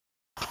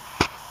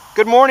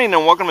Good morning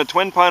and welcome to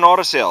Twin Pine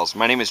Auto Sales.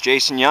 My name is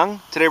Jason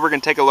Young. Today we're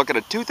going to take a look at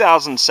a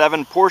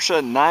 2007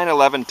 Porsche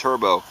 911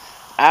 Turbo.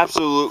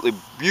 Absolutely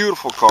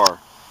beautiful car.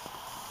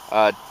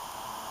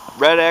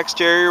 Red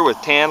exterior with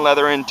tan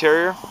leather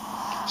interior.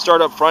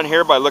 Start up front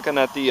here by looking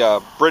at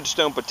the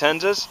Bridgestone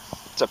Potenzas.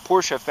 It's a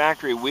Porsche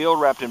factory wheel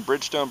wrapped in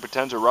Bridgestone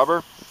Potenza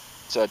rubber.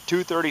 It's a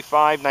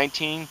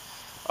 235/19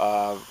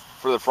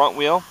 for the front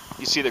wheel.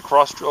 You see the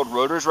cross-drilled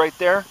rotors right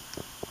there.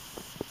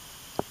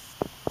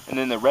 And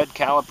then the red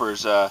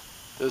calipers,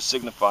 those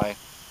signify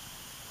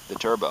the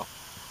turbo.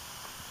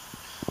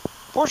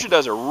 Porsche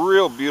does a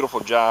real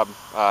beautiful job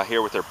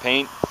here with their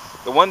paint.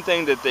 The one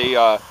thing that they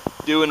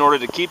do in order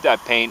to keep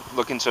that paint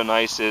looking so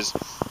nice is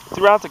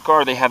throughout the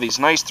car they have these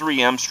nice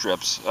 3M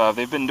strips.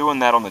 They've been doing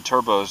that on the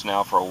turbos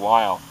now for a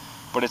while.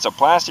 But it's a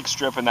plastic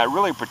strip, and that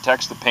really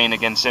protects the paint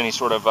against any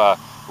sort of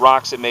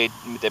rocks that may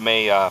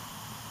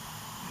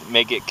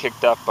get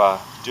kicked up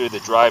due to the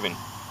driving.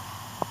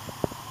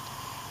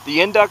 The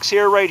inducts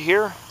here, right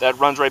here, that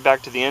runs right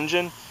back to the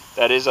engine.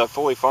 That is a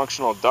fully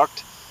functional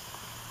duct,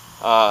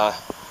 and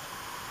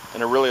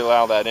it really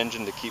allows that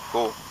engine to keep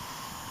cool.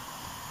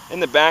 In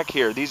the back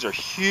here, these are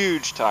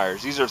huge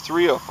tires. These are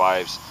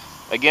 305s,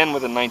 again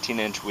with a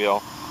 19-inch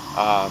wheel.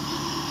 And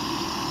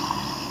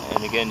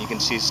again, you can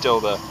see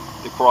still the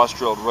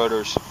cross-drilled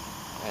rotors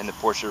and the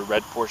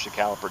red Porsche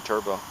caliper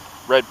turbo,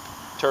 red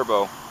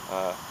turbo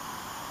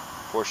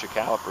Porsche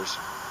calipers.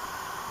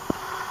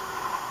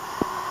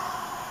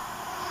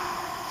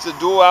 It's a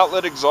dual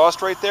outlet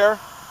exhaust right there.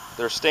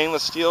 They're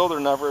stainless steel. They're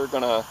never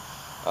gonna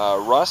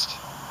rust.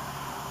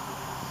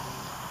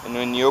 And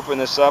when you open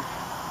this up,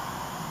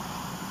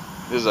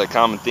 this is a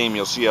common theme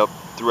you'll see out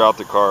throughout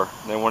the car.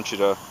 They want you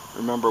to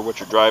remember what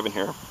you're driving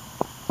here.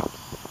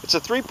 It's a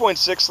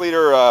 3.6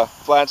 liter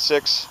flat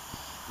six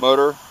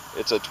motor.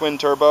 It's a twin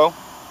turbo.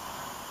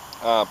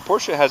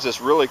 Porsche has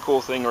this really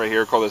cool thing right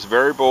here called this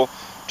variable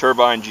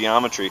turbine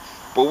geometry.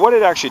 But what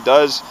it actually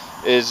does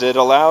is it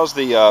allows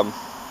the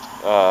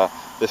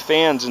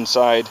fans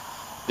inside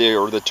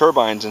the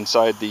turbines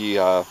inside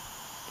the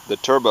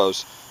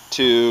turbos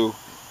to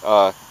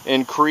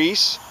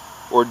increase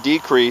or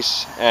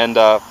decrease, and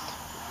I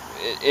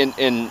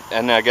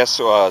guess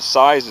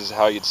size is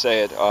how you'd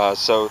say it,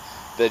 so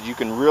that you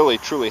can really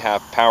truly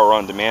have power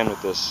on demand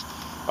with this.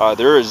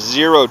 There is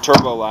zero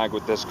turbo lag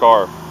with this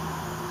car.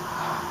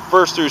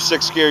 First through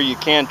sixth gear, you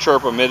can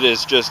chirp them. It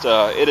is just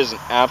it is an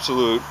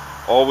absolute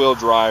all-wheel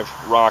drive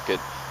rocket.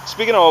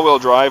 Speaking of all-wheel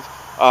drive,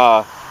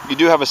 you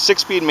do have a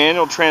 6-speed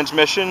manual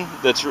transmission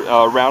that's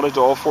routed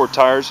to all 4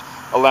 tires,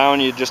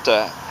 allowing you just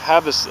to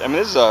have this. I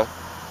mean,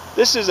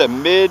 this is a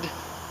mid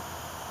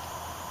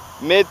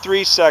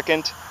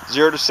 3-second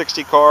 0 to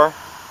 60 car.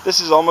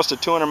 This is almost a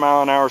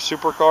 200-mile-an-hour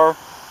supercar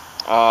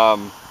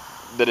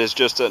that is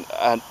just an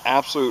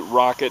absolute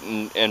rocket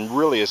and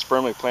really is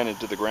firmly planted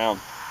to the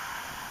ground.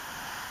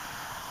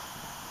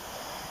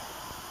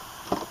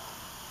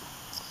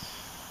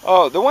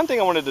 Oh, the one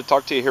thing I wanted to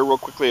talk to you here real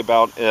quickly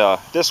about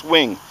this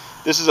wing.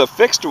 This is a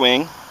fixed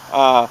wing,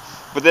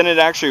 but then it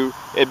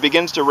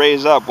begins to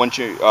raise up once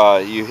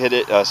you hit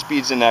it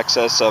speeds in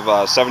excess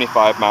of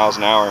 75 miles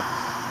an hour,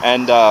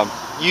 and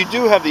you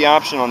do have the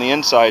option on the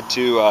inside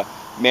to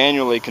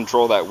manually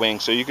control that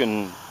wing, so you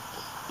can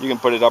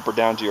put it up or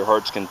down to your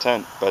heart's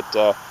content. But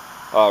a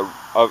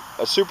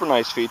super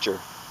nice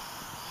feature.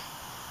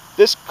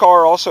 This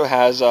car also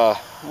has,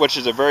 which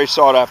is a very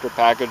sought after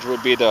package,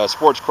 would be the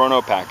Sports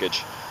Chrono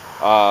package.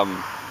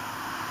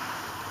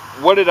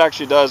 What it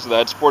actually does,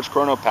 that Sports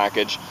Chrono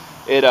package,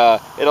 it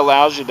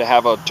allows you to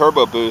have a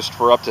turbo boost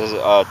for up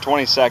to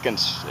 20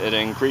 seconds. It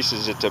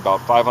increases it to about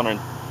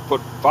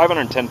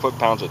 510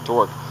 foot-pounds of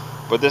torque.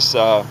 But this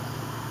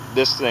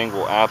thing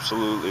will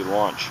absolutely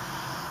launch.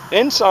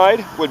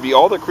 Inside would be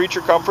all the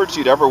creature comforts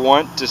you'd ever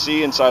want to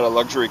see inside a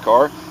luxury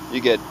car.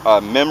 You get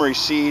memory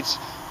seats,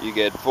 you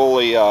get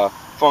fully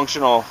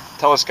functional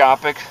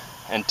telescopic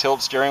and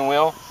tilt steering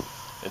wheel.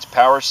 It's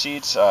power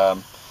seats.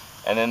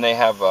 And then they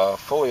have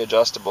fully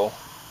adjustable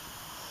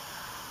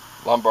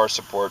lumbar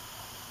support.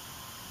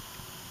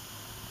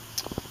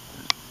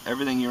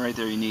 Everything right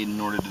there you need in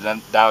order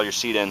to dial your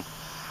seat in.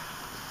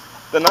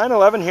 The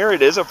 911 here,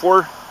 it is a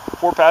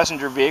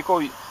four-passenger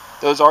vehicle.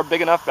 Those are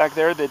big enough back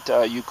there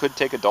that you could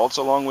take adults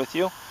along with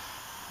you.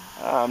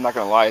 I'm not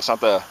going to lie, it's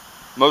not the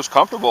most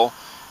comfortable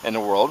in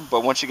the world,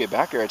 but once you get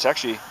back here, it's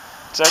actually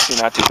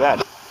not too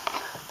bad.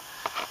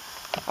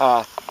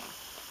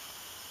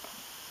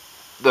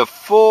 The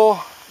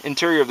full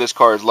interior of this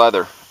car is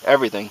leather,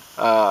 everything.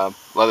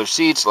 Leather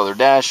seats, leather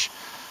dash.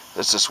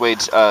 That's the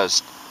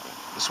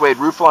suede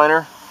roof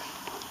liner.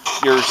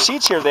 Your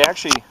seats here,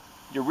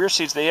 your rear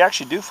seats, they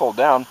actually do fold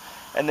down,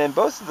 and then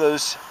both of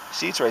those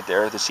seats right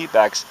there, the seat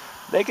backs,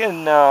 they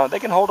can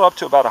hold up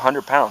to about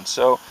 100 pounds.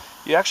 So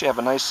you actually have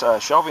a nice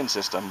shelving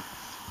system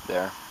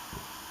there.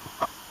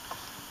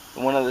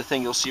 And one other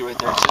thing you'll see right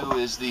there too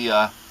is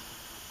the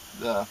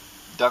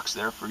ducts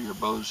there for your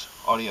Bose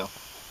audio.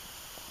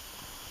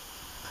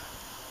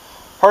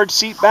 Hard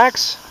seat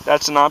backs,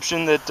 that's an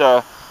option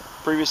that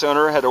previous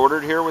owner had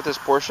ordered here with this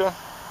Porsche.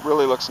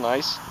 Really looks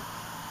nice.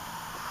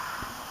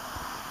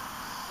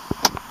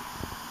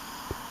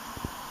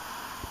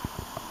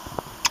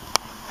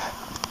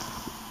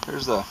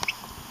 Here's the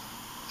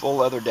full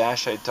leather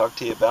dash I talked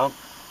to you about.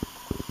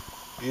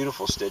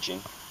 Beautiful stitching.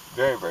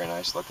 Very, very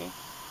nice looking.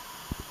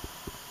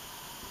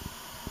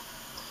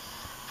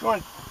 If you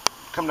want to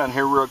come down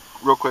here real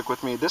quick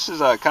with me, this is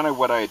kind of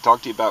what I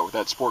talked to you about with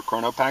that Sport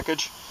Chrono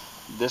package.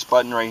 This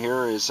button right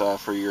here is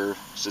for your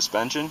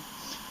suspension.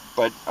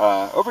 But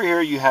over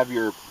here you have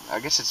your, I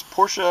guess it's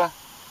Porsche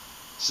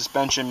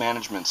suspension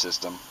management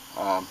system.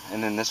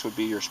 And then this would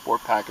be your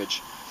sport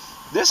package.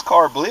 This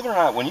car, believe it or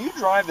not, when you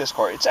drive this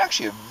car, it's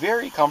actually a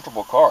very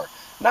comfortable car.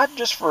 Not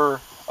just for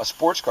a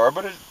sports car,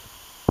 but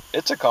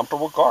it's a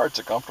comfortable car. It's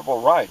a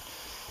comfortable ride.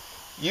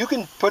 You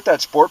can put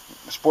that sport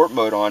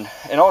mode on,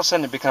 and all of a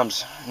sudden it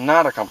becomes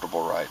not a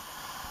comfortable ride.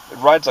 It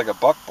rides like a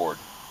buckboard.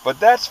 But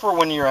that's for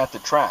when you're at the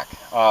track.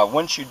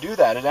 Once you do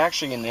that, it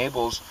actually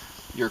enables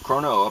your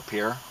chrono up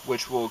here,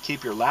 which will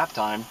keep your lap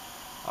time.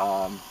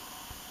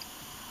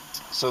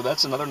 So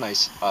that's another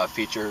nice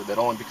feature that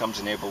only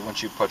becomes enabled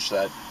once you push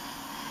the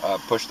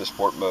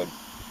sport mode.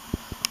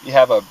 You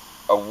have a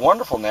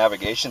wonderful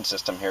navigation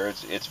system here.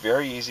 It's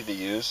very easy to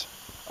use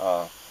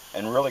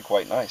and really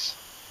quite nice.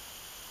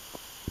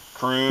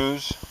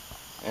 Cruise,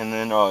 and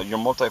then your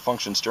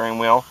multi-function steering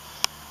wheel,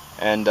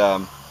 and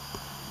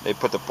they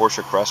put the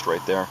Porsche crest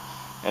right there.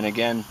 And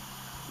again,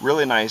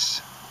 really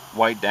nice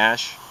white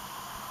dash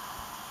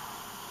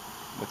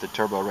with the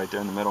turbo right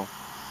there in the middle.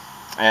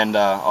 And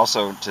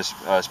also, just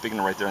speaking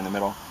of right there in the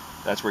middle,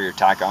 that's where your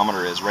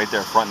tachometer is, right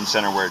there front and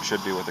center where it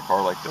should be with a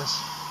car like this.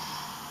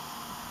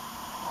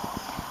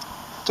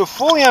 To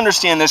fully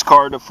understand this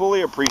car, to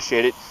fully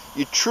appreciate it,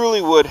 you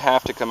truly would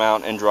have to come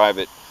out and drive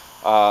it.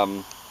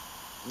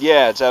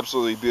 Yeah, it's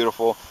absolutely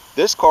beautiful.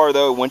 This car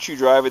though, once you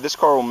drive it, this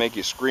car will make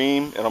you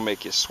scream, it'll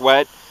make you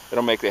sweat,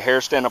 it'll make the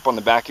hair stand up on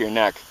the back of your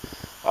neck.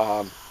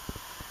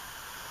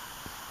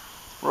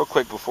 Real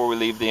quick before we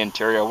leave the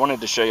interior, I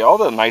wanted to show you all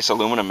the nice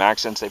aluminum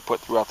accents they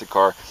put throughout the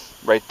car.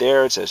 Right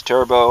there it says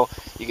turbo,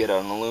 you get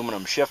an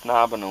aluminum shift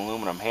knob, an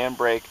aluminum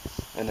handbrake,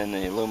 and then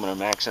the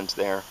aluminum accents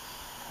there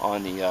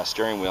on the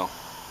steering wheel.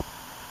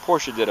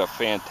 Porsche did a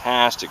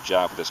fantastic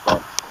job with this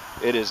car.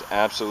 It is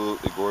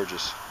absolutely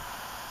gorgeous.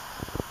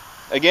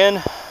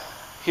 Again,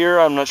 here,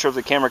 I'm not sure if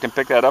the camera can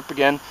pick that up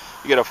again,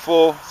 you get a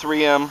full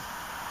 3M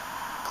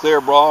clear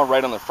bra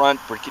right on the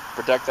front,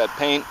 protect that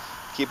paint,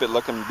 keep it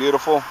looking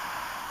beautiful.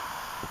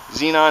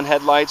 Xenon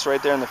headlights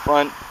right there in the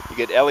front. You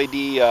get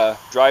LED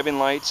driving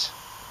lights.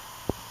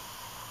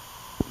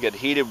 You get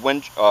heated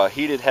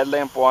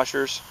headlamp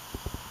washers.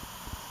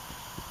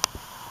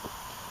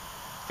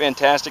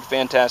 Fantastic,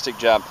 fantastic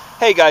job.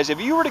 Hey guys, if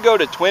you were to go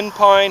to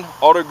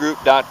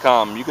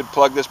twinpineautogroup.com, you could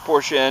plug this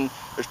Porsche in.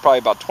 There's probably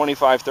about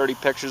 25-30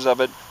 pictures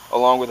of it,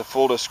 along with a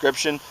full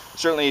description.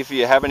 Certainly, if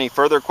you have any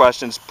further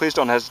questions, please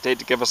don't hesitate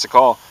to give us a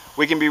call.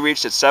 We can be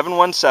reached at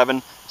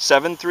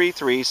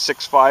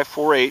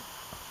 717-733-6548.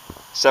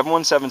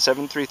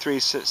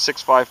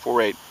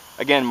 717-733-6548.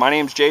 Again, my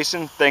name's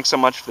Jason. Thanks so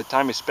much for the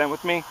time you spent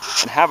with me,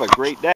 and have a great day.